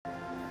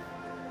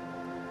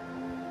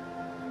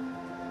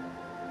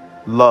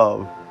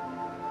love,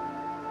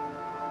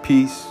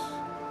 peace,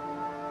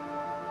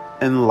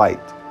 and light.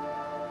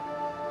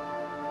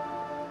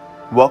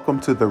 Welcome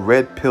to the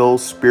Red Pill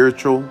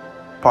Spiritual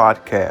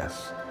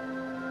Podcast.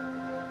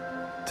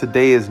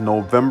 Today is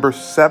November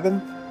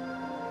 7th,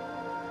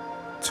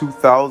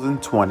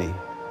 2020.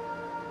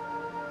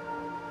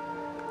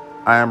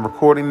 I am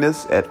recording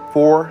this at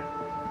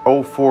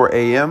 4:04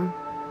 a.m.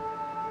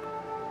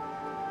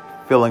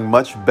 Feeling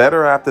much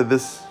better after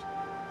this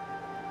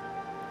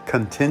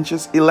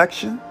contentious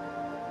election.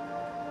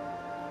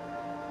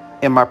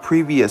 In my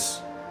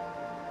previous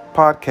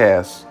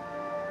podcast,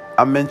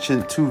 I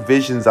mentioned two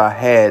visions I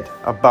had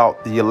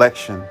about the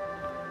election.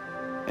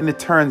 And it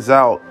turns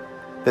out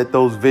that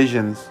those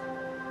visions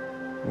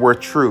were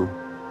true.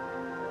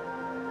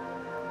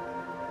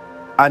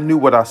 I knew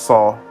what I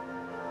saw.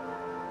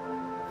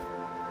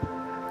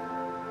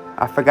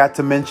 I forgot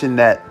to mention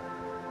that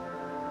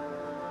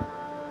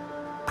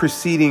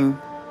preceding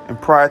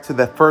and prior to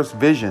that first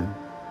vision,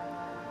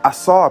 I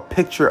saw a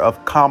picture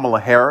of Kamala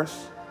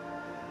Harris.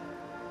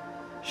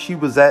 She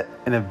was at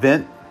an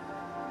event.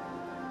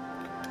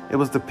 It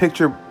was the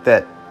picture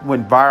that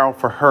went viral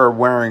for her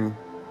wearing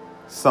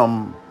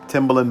some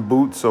Timberland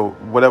boots or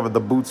whatever the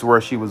boots were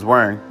she was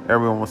wearing.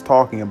 Everyone was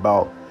talking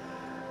about.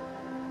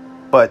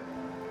 But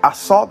I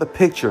saw the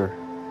picture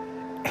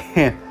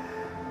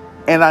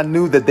and I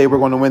knew that they were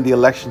going to win the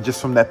election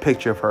just from that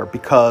picture of her,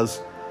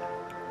 because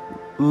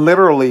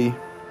literally,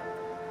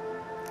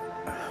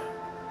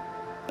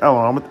 I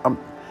don't know, I'm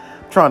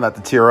trying not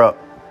to tear up.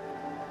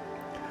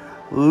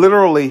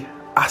 Literally,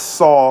 I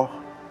saw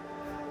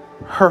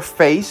her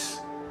face.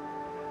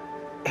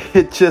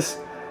 I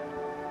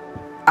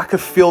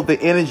could feel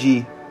the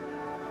energy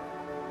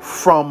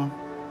from,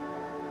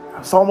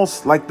 it's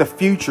almost like the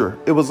future.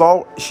 It was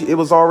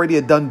already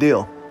a done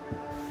deal.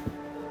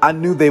 I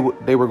knew they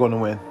were going to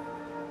win.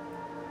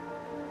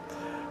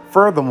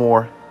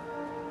 Furthermore,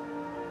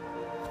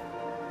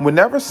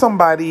 whenever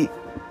somebody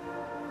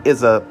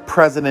is a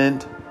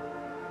president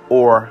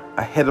or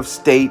a head of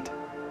state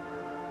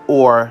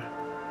or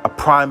a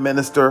prime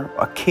minister,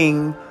 a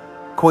king,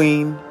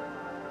 queen,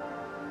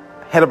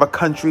 head of a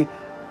country,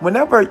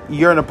 whenever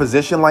you're in a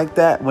position like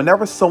that,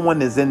 whenever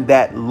someone is in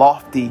that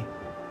lofty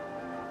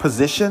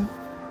position,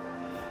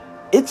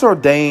 it's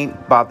ordained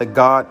by the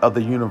God of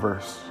the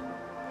universe.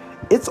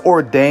 It's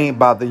ordained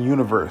by the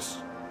universe,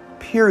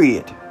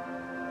 period.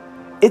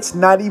 It's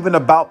not even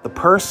about the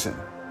person.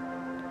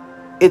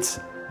 It's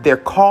their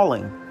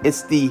calling.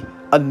 It's the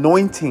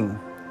anointing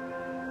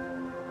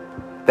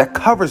that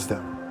covers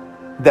them,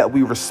 that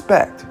we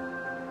respect.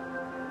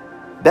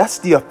 That's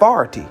the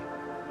authority.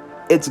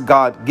 It's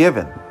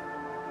God-given.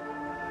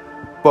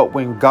 But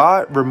when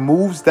God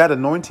removes that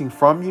anointing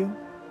from you,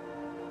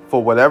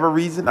 for whatever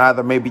reason,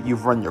 either maybe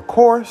you've run your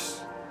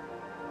course,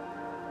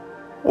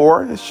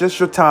 or it's just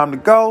your time to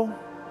go,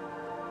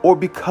 or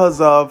because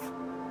of,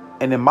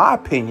 and in my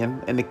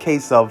opinion, in the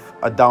case of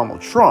a Donald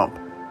Trump,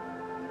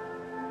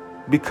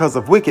 because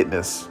of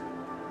wickedness,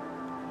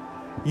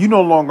 you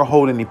no longer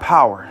hold any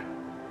power.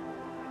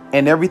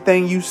 And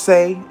everything you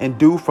say and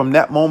do from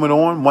that moment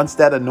on, once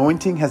that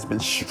anointing has been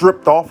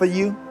stripped off of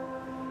you,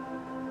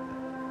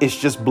 it's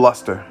just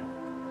bluster.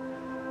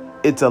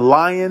 It's a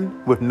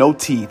lion with no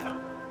teeth.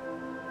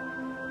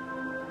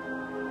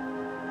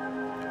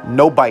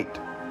 No bite.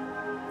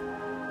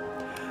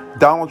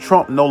 Donald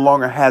Trump no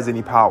longer has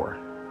any power.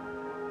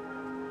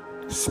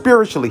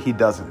 Spiritually, he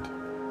doesn't.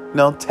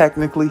 No,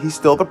 technically, he's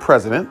still the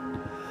president.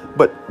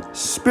 But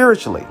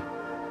spiritually,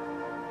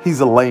 he's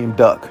a lame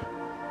duck.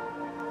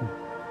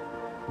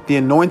 The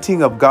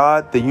anointing of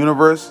God, the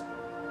universe,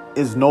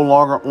 is no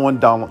longer on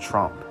Donald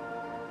Trump.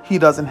 He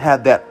doesn't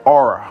have that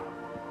aura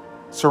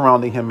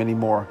surrounding him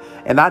anymore.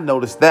 And I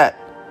noticed that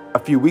a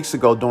few weeks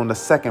ago during the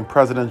second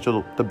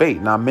presidential debate.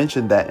 And I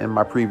mentioned that in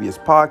my previous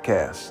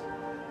podcast.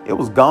 It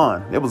was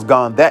gone. It was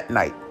gone that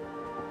night.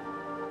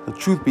 The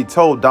truth be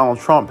told, Donald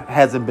Trump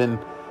hasn't been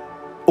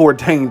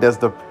ordained as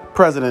the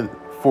president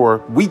for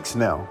weeks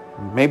now,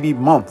 maybe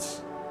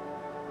months.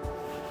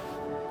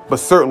 But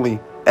certainly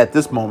at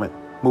this moment,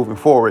 moving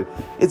forward,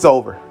 it's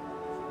over.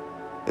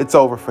 It's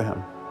over for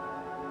him.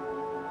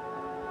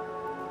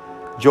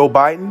 Joe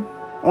Biden,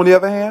 on the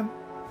other hand,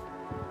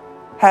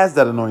 has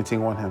that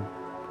anointing on him.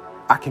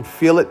 I can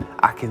feel it.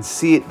 I can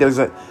see it. There's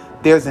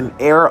an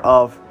air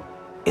of,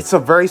 it's a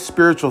very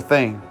spiritual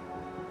thing.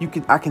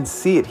 I can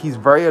see it. He's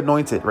very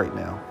anointed right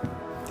now.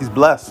 He's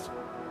blessed.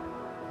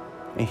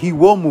 And he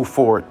will move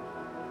forward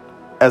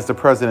as the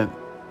president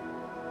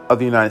of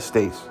the United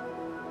States.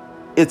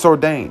 It's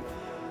ordained.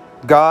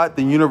 God,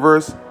 the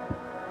universe,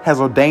 has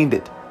ordained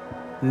it.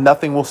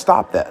 Nothing will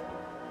stop that.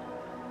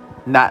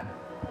 Not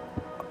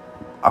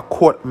a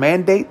court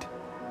mandate,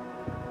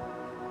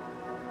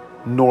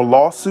 nor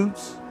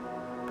lawsuits,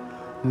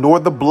 nor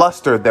the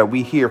bluster that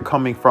we hear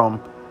coming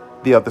from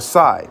the other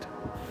side.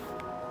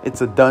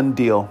 It's a done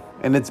deal,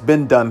 and it's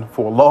been done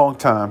for a long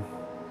time.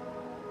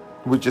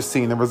 We're just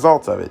seeing the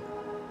results of it.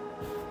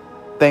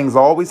 Things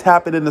always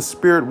happen in the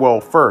spirit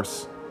world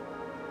first,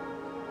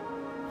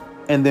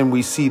 and then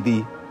we see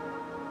the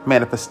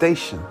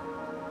manifestation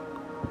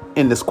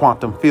in this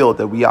quantum field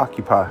that we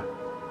occupy.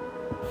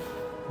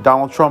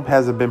 Donald Trump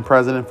hasn't been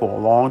president for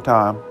a long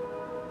time.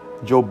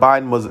 Joe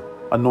Biden was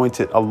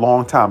anointed a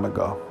long time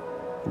ago.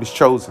 He was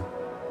chosen.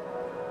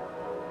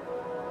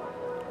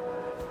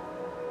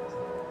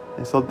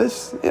 And so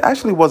it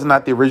actually was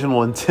not the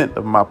original intent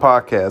of my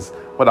podcast.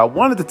 What I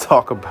wanted to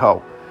talk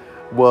about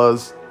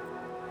was,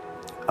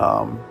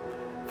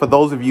 for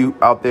those of you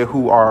out there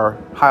who are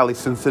highly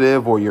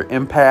sensitive, or you're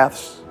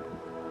empaths,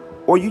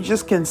 or you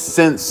just can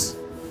sense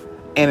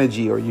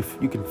energy, or you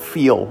can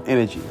feel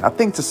energy. I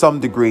think to some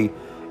degree,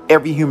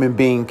 every human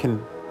being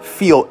can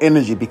feel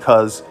energy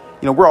because,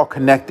 we're all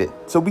connected.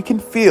 So we can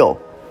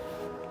feel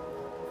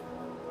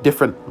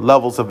different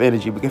levels of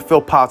energy. We can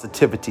feel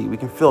positivity. We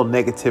can feel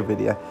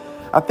negativity.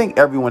 I think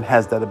everyone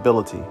has that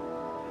ability.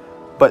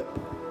 But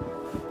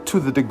to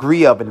the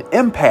degree of an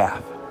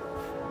empath,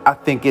 I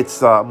think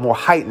it's more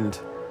heightened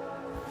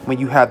when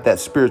you have that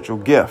spiritual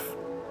gift.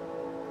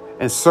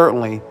 And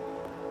certainly,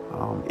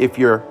 if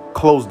you're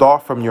closed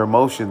off from your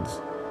emotions,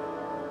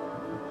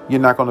 you're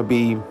not going to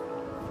be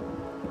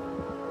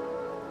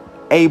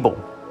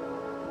able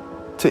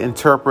to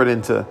interpret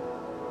and to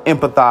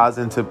empathize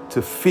and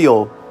to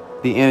feel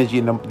the energy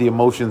and the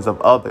emotions of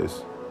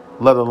others,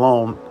 let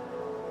alone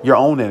your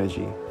own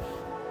energy.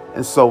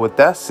 And so with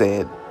that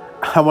said,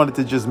 I wanted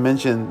to just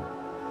mention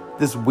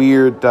this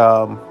weird,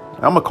 I'm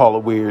going to call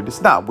it weird.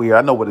 It's not weird.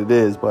 I know what it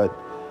is, but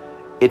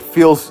it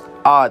feels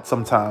odd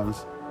sometimes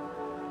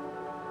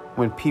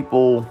when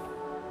people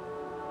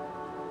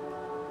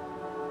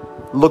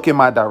look in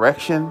my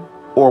direction,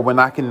 or when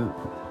I can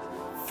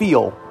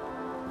feel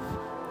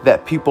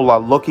that people are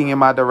looking in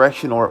my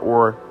direction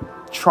or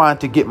trying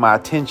to get my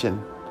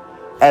attention.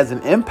 As an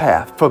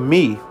empath, for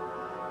me,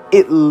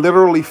 it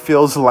literally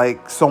feels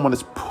like someone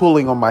is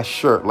pulling on my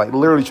shirt, like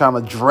literally trying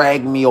to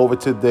drag me over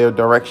to their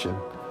direction.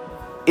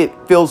 It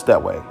feels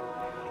that way.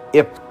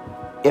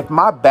 If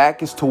my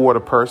back is toward a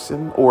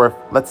person, or if,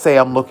 let's say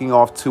I'm looking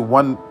off to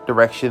one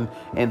direction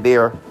and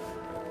they're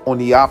on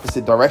the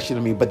opposite direction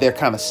of me, but they're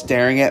kind of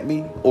staring at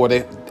me, or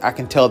I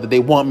can tell that they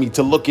want me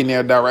to look in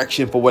their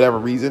direction for whatever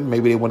reason.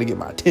 Maybe they want to get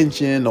my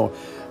attention, or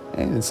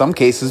in some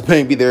cases,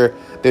 maybe they're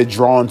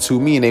drawn to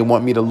me and they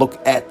want me to look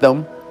at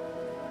them.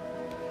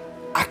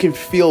 I can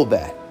feel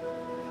that.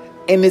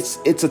 And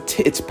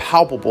it's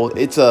palpable.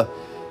 To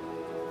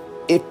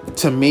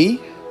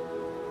me,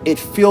 it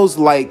feels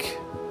like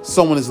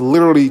someone is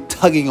literally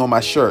tugging on my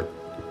shirt,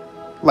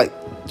 like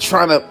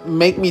trying to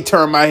make me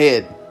turn my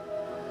head.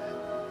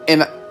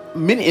 And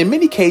in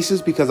many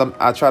cases, because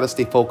I try to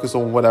stay focused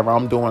on whatever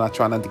I'm doing, I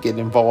try not to get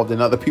involved in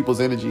other people's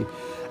energy,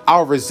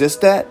 I'll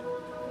resist that.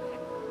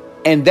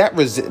 And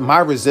my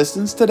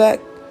resistance to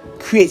that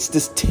creates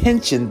this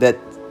tension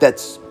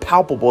that's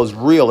palpable, is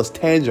real, is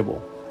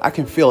tangible. I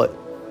can feel it.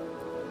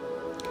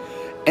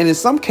 And in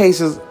some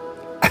cases,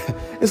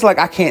 it's like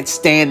I can't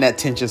stand that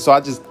tension. So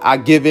I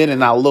give in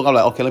and I look. I'm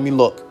like, okay, let me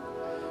look.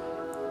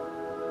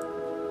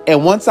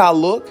 And once I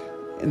look,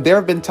 and there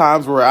have been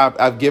times where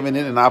I've given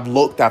in and I've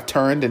looked, I've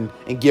turned and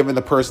given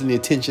the person the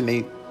attention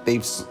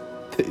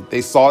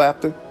they sought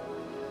after.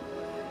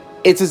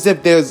 It's as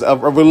if there's a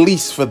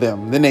release for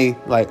them. Then they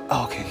like,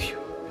 oh, okay.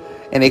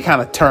 And they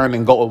kind of turn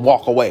and go and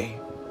walk away.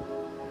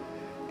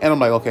 And I'm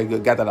like, okay,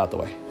 good. Got that out the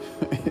way.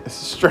 It's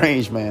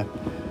strange, man.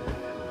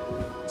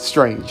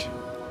 Strange.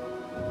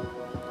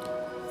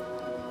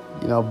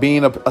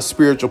 Being a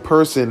spiritual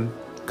person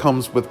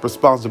comes with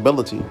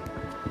responsibility.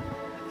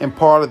 And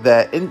part of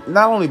that, and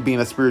not only being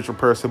a spiritual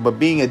person, but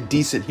being a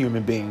decent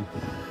human being,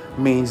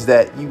 means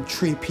that you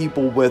treat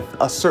people with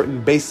a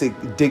certain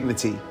basic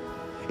dignity.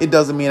 It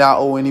doesn't mean I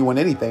owe anyone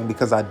anything,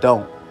 because I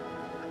don't.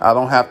 I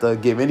don't have to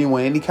give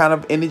anyone any kind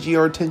of energy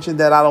or attention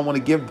that I don't want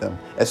to give them,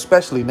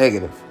 especially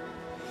negative.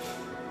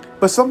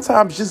 But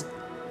sometimes just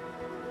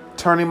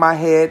turning my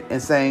head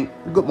and saying,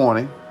 good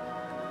morning,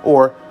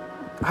 or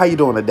how you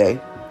doing today?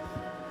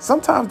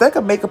 Sometimes that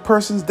could make a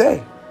person's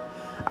day.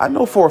 I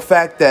know for a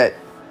fact that,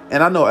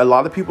 and I know a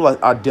lot of people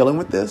are dealing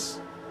with this,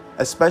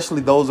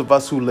 especially those of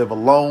us who live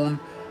alone,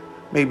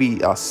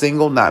 maybe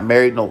single, not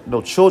married,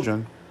 no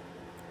children.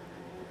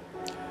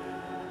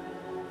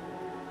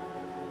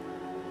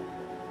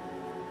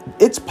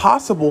 It's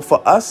possible for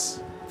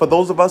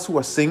those of us who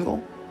are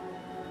single,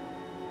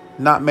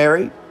 not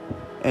married,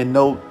 and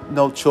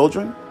no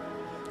children,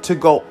 to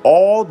go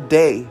all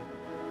day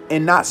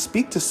and not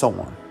speak to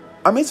someone.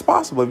 I mean, it's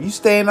possible. If you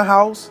stay in the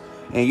house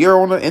and you're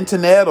on the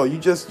internet, or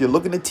you're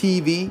looking at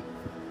TV,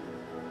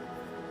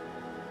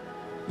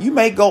 you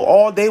may go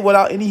all day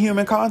without any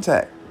human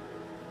contact.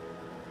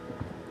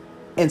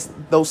 And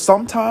though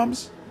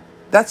sometimes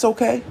that's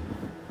okay,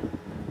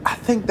 I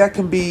think that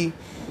can be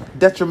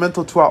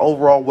detrimental to our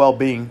overall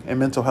well-being and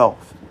mental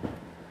health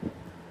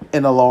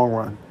in the long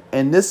run.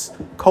 And this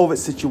COVID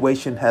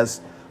situation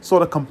has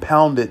sort of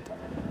compounded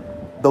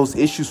those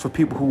issues for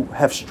people who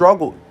have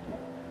struggled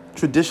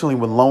traditionally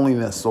with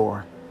loneliness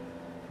or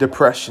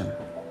depression.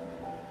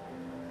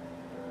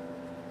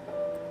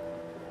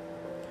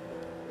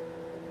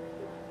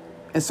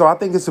 And so I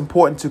think it's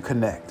important to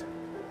connect.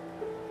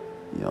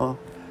 You know,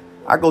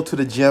 I go to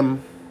the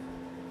gym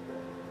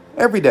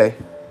every day.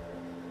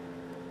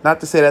 Not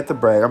to say that to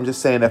brag. I'm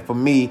just saying that for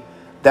me,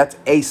 that's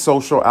a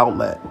social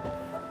outlet.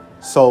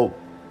 So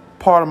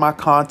part of my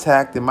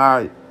contact and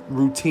my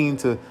routine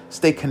to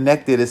stay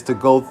connected is to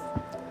go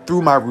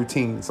through my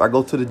routines. I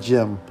go to the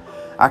gym.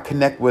 I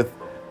connect with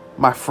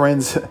my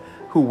friends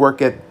who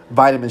work at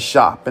Vitamin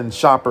Shop and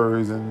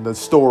Shoppers and the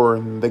store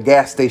and the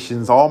gas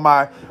stations, all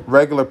my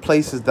regular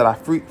places that I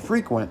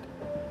frequent.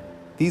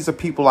 These are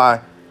people I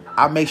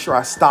make sure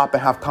I stop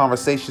and have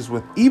conversations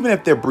with, even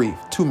if they're brief,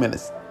 2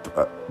 minutes,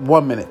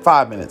 1 minute,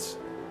 5 minutes.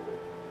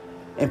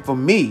 And for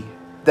me,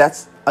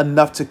 that's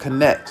enough to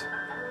connect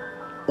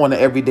on an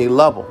everyday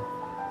level.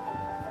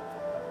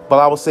 But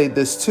I will say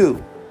this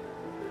too.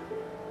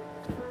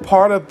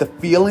 Part of the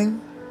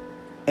feeling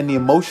and the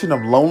emotion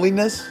of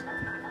loneliness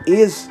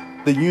is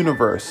the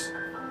universe,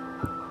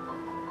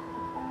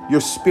 your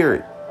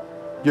spirit,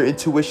 your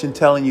intuition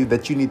telling you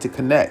that you need to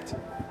connect.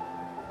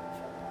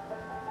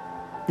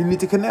 You need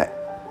to connect.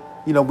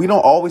 You know, we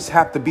don't always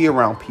have to be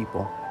around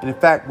people. And in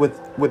fact,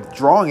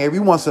 withdrawing every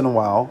once in a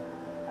while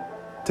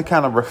to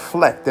kind of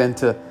reflect and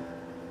to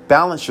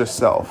balance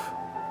yourself,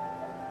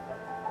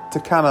 to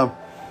kind of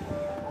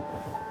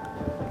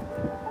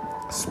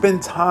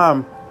spend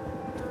time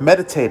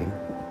meditating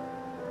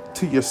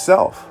to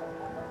yourself,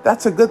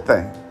 that's a good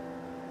thing.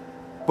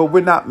 But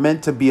we're not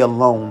meant to be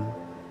alone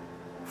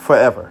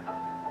forever.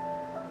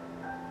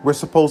 We're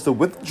supposed to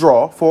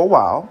withdraw for a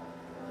while,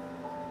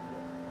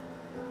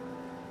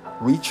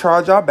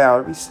 recharge our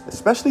batteries,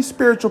 especially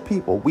spiritual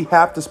people. We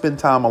have to spend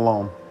time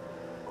alone.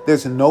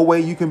 There's no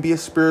way you can be a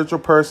spiritual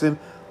person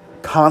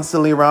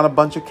constantly around a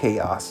bunch of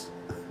chaos.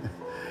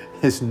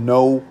 There's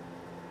no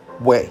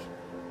way.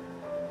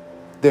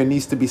 There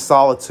needs to be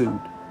solitude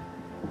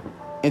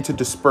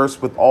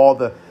interdispersed with all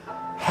the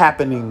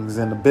happenings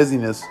and the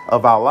busyness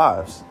of our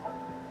lives.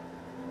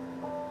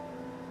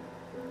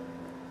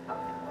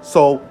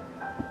 So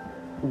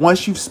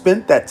once you've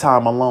spent that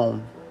time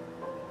alone,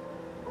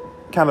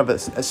 kind of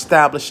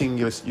establishing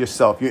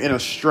yourself, your inner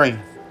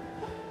strength,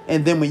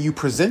 and then when you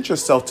present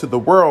yourself to the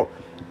world,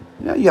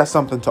 you have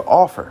something to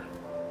offer.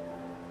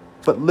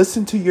 But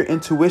listen to your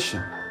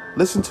intuition.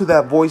 Listen to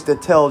that voice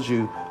that tells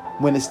you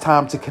when it's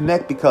time to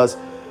connect, because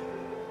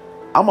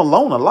I'm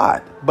alone a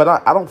lot, but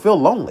I don't feel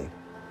lonely.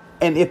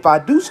 And if I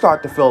do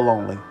start to feel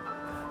lonely,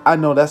 I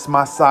know that's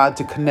my side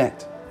to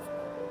connect.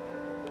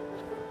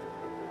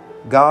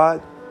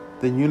 God,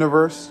 the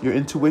universe, your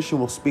intuition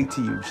will speak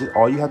to you.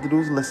 All you have to do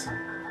is listen.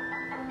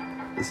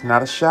 It's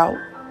not a shout.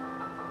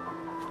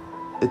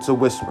 It's a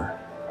whisper.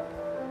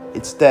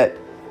 It's that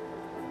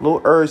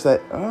little urge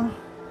that,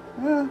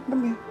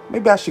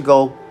 maybe I should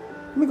go.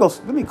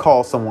 Let me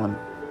call someone.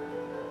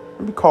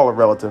 Let me call a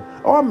relative.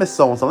 Oh, I miss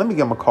so-and-so. Let me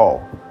give them a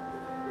call.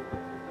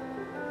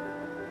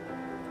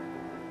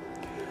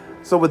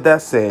 So with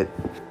that said,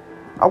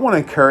 I want to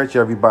encourage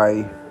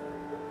everybody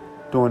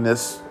during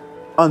this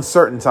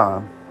uncertain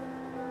time.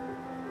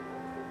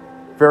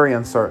 Very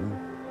uncertain.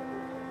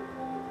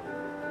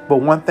 But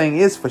one thing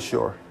is for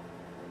sure.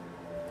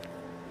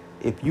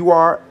 If you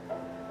are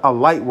a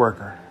light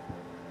worker,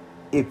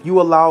 if you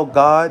allow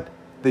God,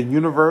 the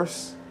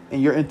universe,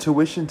 and your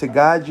intuition to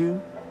guide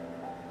you,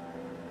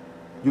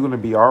 you're going to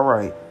be all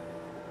right.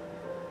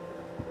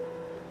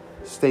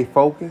 Stay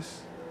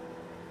focused.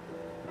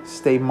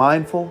 Stay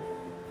mindful.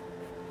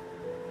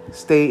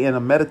 Stay in a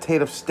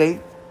meditative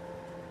state.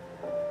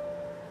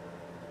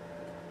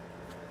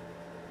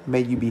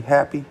 May you be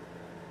happy,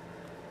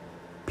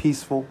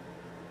 peaceful,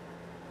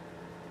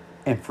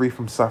 and free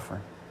from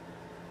suffering.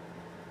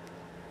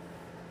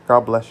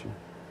 God bless you.